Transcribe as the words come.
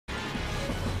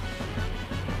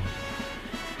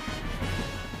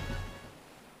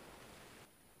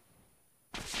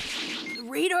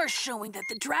radar's showing that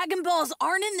the Dragon Balls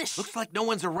aren't in this. Looks like no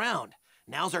one's around.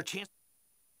 Now's our chance.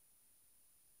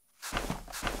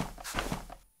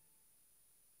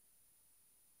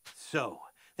 So,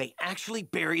 they actually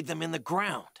buried them in the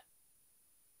ground.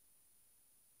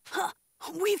 Huh.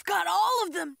 We've got all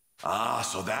of them. Ah,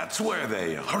 so that's where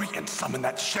they are. Hurry and summon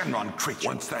that Shenron creature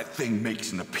once that thing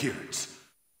makes an appearance.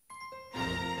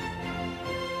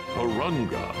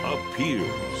 Karunga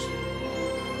appears.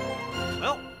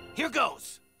 Well, here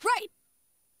goes. Right.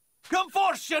 Come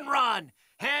forth, Shenron!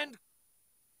 And...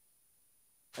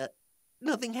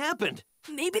 nothing happened.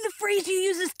 Maybe the phrase you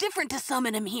use is different to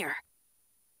summon him here.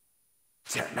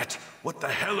 Damn it! What the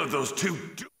hell are those two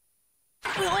do?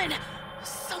 Krillin,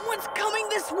 someone's coming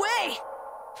this way.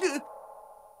 Yeah,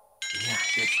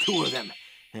 there's two of them.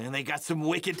 And they got some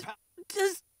wicked power.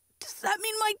 Does that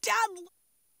mean my dad...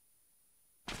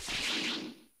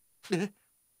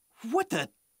 What the...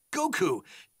 Goku,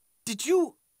 did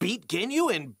you beat Ginyu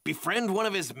and befriend one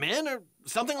of his men or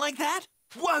something like that?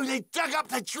 Whoa, they dug up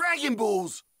the Dragon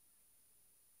Balls!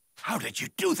 How did you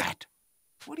do that?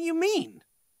 What do you mean?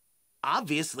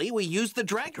 Obviously, we used the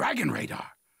Dragon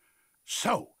Radar.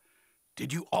 So,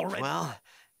 did you already... Well,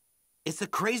 it's the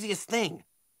craziest thing.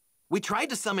 We tried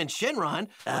to summon Shenron.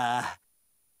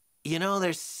 You know,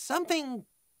 there's something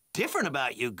different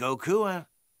about you, Goku.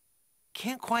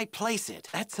 Can't quite place it.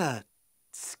 That's a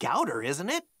scouter, isn't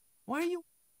it? Why are you...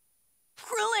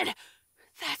 Krillin,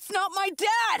 that's not my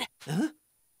dad. Huh?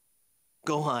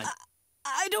 Gohan.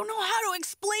 I don't know how to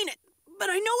explain it, but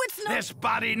I know it's not... This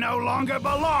body no longer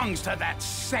belongs to that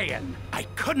Saiyan. I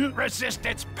couldn't resist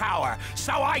its power,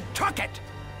 so I took it.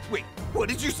 Wait, what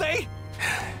did you say?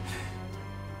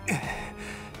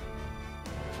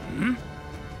 Hmm?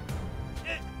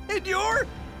 And you're...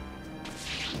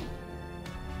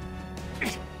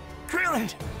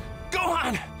 Krillin!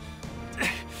 Gohan!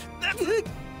 That's...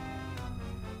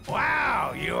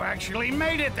 Wow, you actually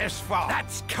made it this far.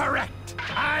 That's correct.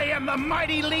 I am the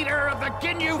mighty leader of the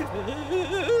Ginyu.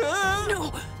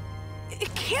 No,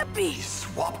 it can't be. He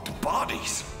swapped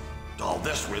bodies. All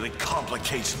this really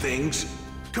complicates things.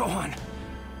 Gohan,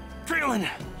 Krillin,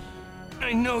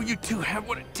 I know you two have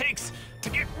what it takes to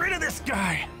get rid of this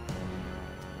guy.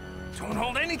 Don't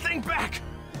hold anything back.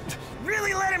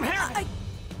 Really let him have... I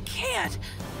can't.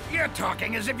 You're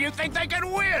talking as if you think they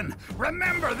can win.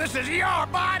 Remember, this is your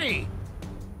body.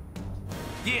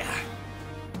 Yeah,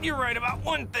 you're right about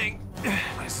one thing.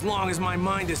 As long as my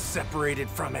mind is separated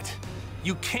from it,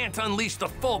 you can't unleash the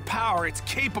full power it's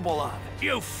capable of.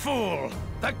 You fool!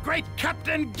 The great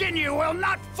Captain Ginyu will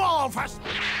not fall for...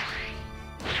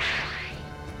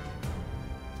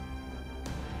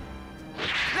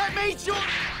 That means you're...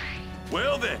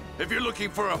 Well then, if you're looking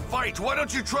for a fight, why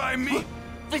don't you try me?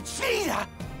 Vegeta!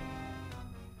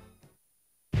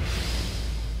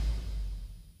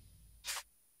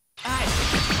 I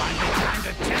think it's finally time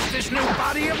to test this new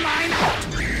body of mine out.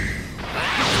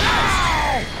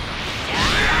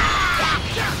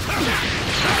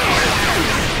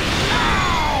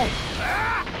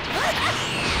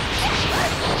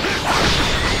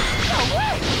 No way! I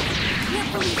can't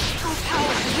release full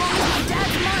power as long as my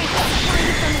dad's mind is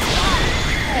separated from his body.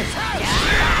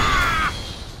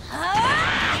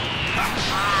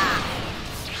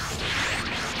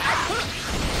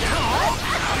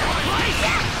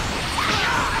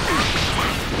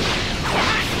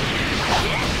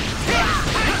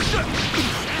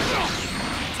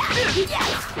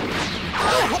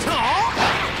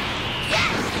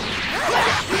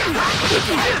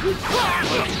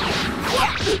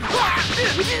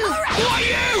 Who are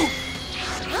you?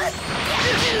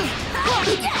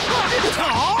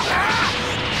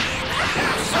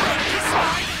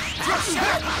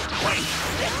 Wait,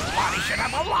 this body should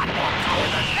have a lot more power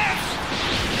than this.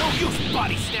 No use,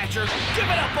 body snatcher. Give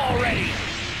it up already.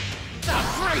 The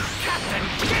great Captain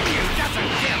Ginyu doesn't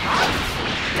give up.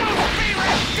 Don't be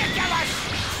ridiculous.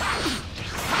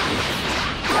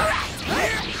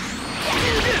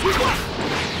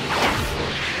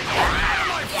 Out of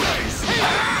my face!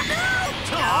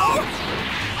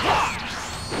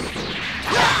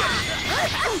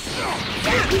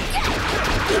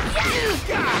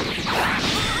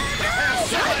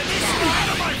 Out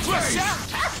of my face!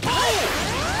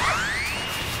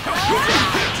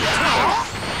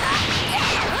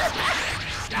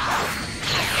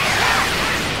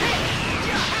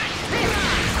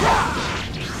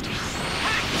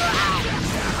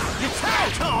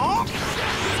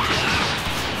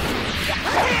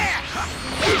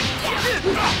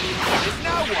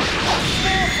 Now what?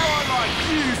 Small fraud like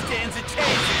you stands a chance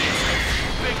against it.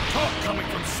 Big talk coming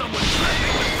from someone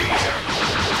threatening the fear.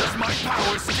 Does my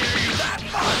power scare you that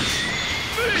much?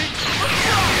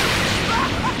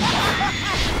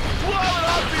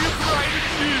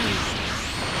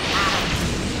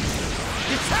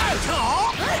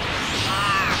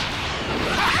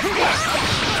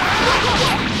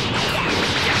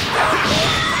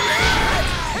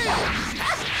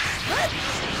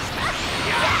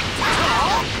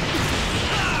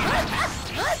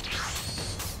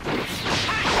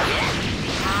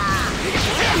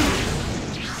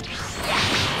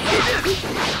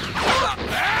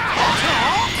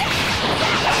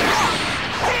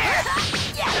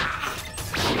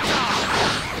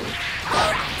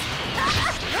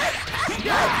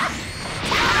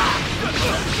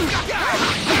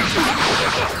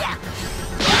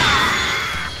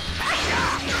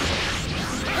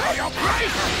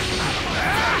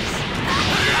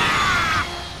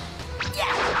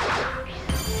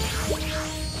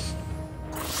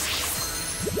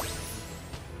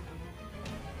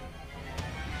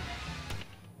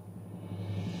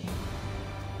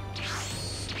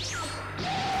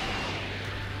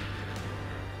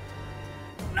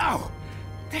 No!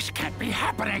 This can't be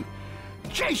happening!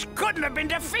 Chase couldn't have been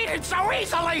defeated so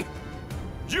easily!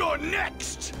 You're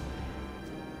next!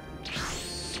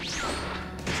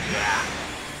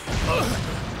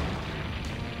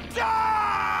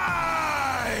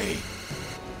 Die!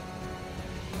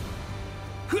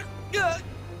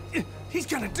 He's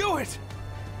gonna do it!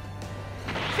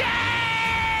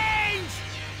 Change!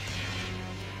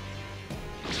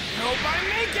 Hope I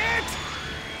make it!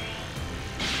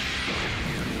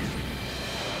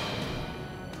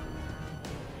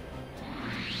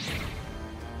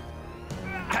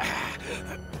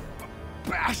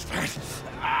 Bastard!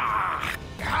 Ah,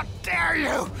 how dare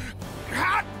you!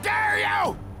 How dare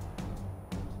you!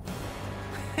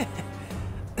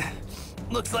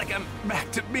 Looks like I'm back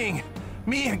to being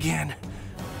me again.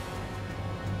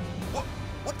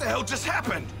 What the hell just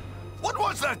happened? What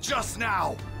was that just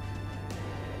now?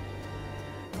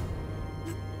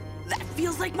 That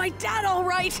feels like my dad, all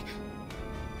right!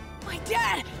 My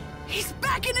dad! He's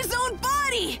back in his own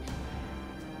body!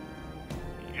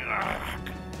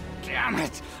 Damn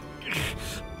it!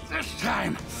 This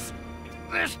time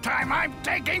I'm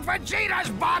taking Vegeta's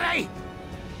body!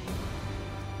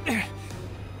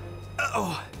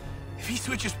 Uh-oh. If he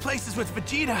switches places with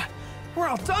Vegeta, we're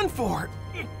all done for.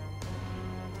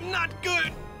 Not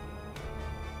good.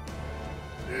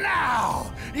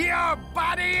 Now, your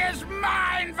body is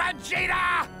mine,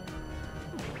 Vegeta!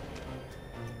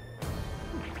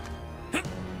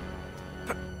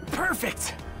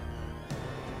 Perfect.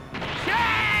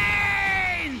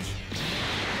 Change!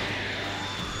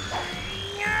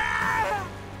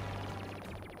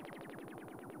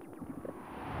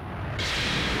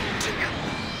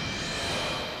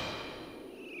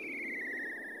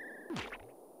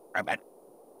 Rabbit.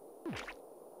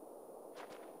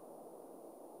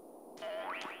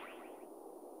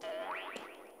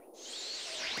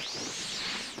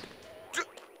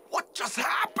 What just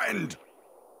happened?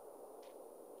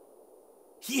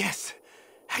 Yes,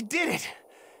 I did it.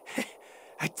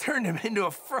 I turned him into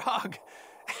a frog.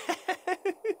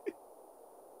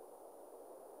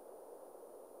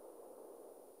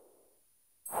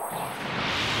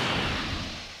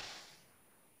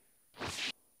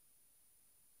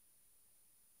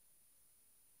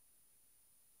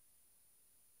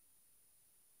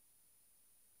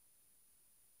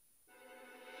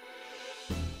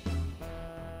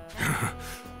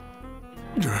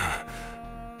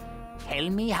 Tell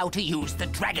me how to use the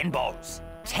Dragon Balls.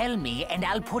 Tell me and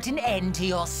I'll put an end to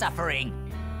your suffering.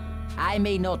 I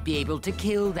may not be able to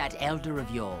kill that elder of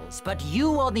yours, but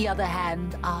you, on the other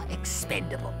hand, are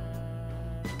expendable.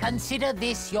 Consider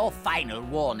this your final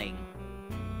warning.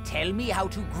 Tell me how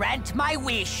to grant my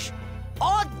wish,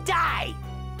 or die!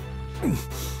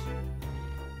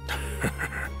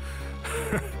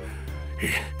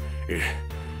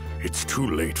 It's too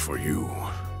late for you.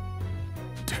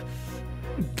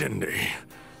 Dende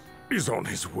is on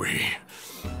his way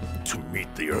to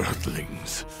meet the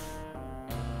Earthlings.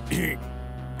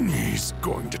 He's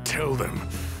going to tell them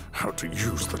how to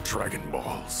use the Dragon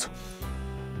Balls.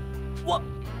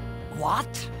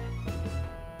 What?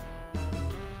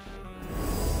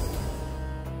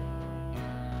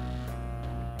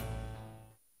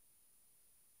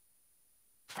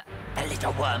 The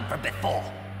little worm from before.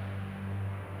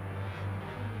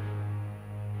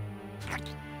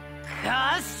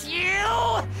 Curse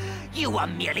you! You were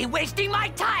merely wasting my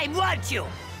time, weren't you?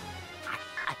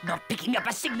 I'm not picking up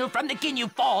a signal from the GINEW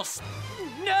Force.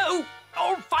 No!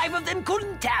 All 5 of them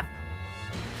couldn't have.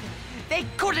 They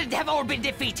couldn't have all been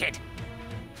defeated.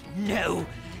 No!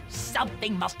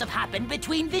 Something must have happened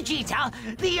between Vegeta,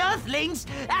 the Earthlings,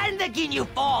 and the GINEW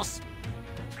Force.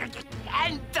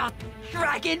 And the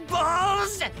Dragon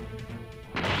Balls!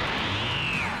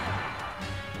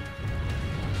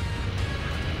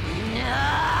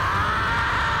 No!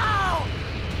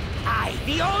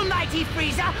 mighty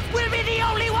Frieza will be the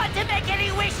only one to make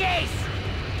any wishes!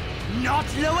 Not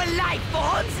lower life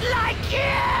forms like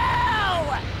you!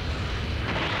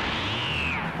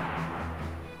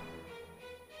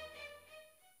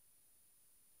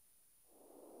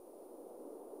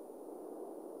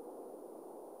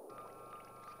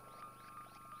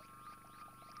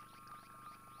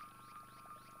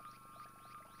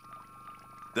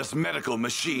 This medical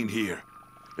machine here,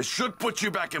 it should put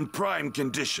you back in prime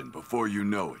condition before you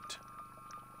know it.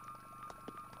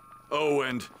 Oh,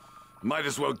 and might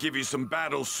as well give you some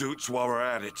battle suits while we're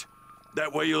at it.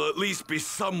 That way you'll at least be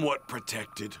somewhat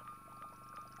protected.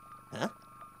 Huh?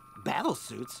 Battle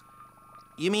suits?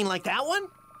 You mean like that one?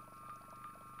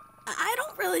 I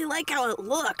don't really like how it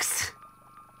looks.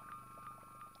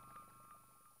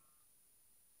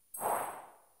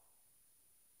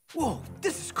 Whoa,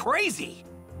 this is crazy!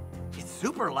 It's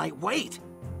super lightweight.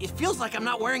 It feels like I'm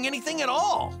not wearing anything at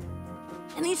all.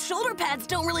 And these shoulder pads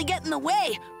don't really get in the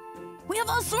way. We have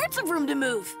all sorts of room to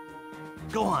move.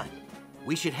 Gohan,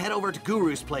 we should head over to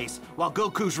Guru's place while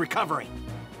Goku's recovering.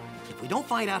 If we don't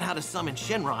find out how to summon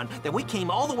Shenron, then we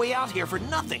came all the way out here for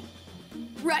nothing.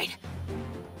 Right.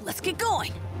 Let's get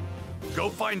going. Go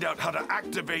find out how to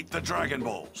activate the Dragon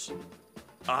Balls.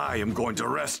 I am going to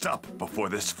rest up before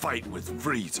this fight with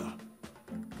Frieza.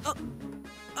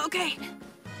 Okay.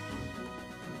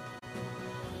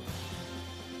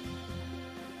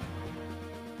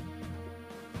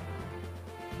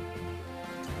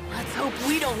 Let's hope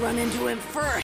we don't run into him first.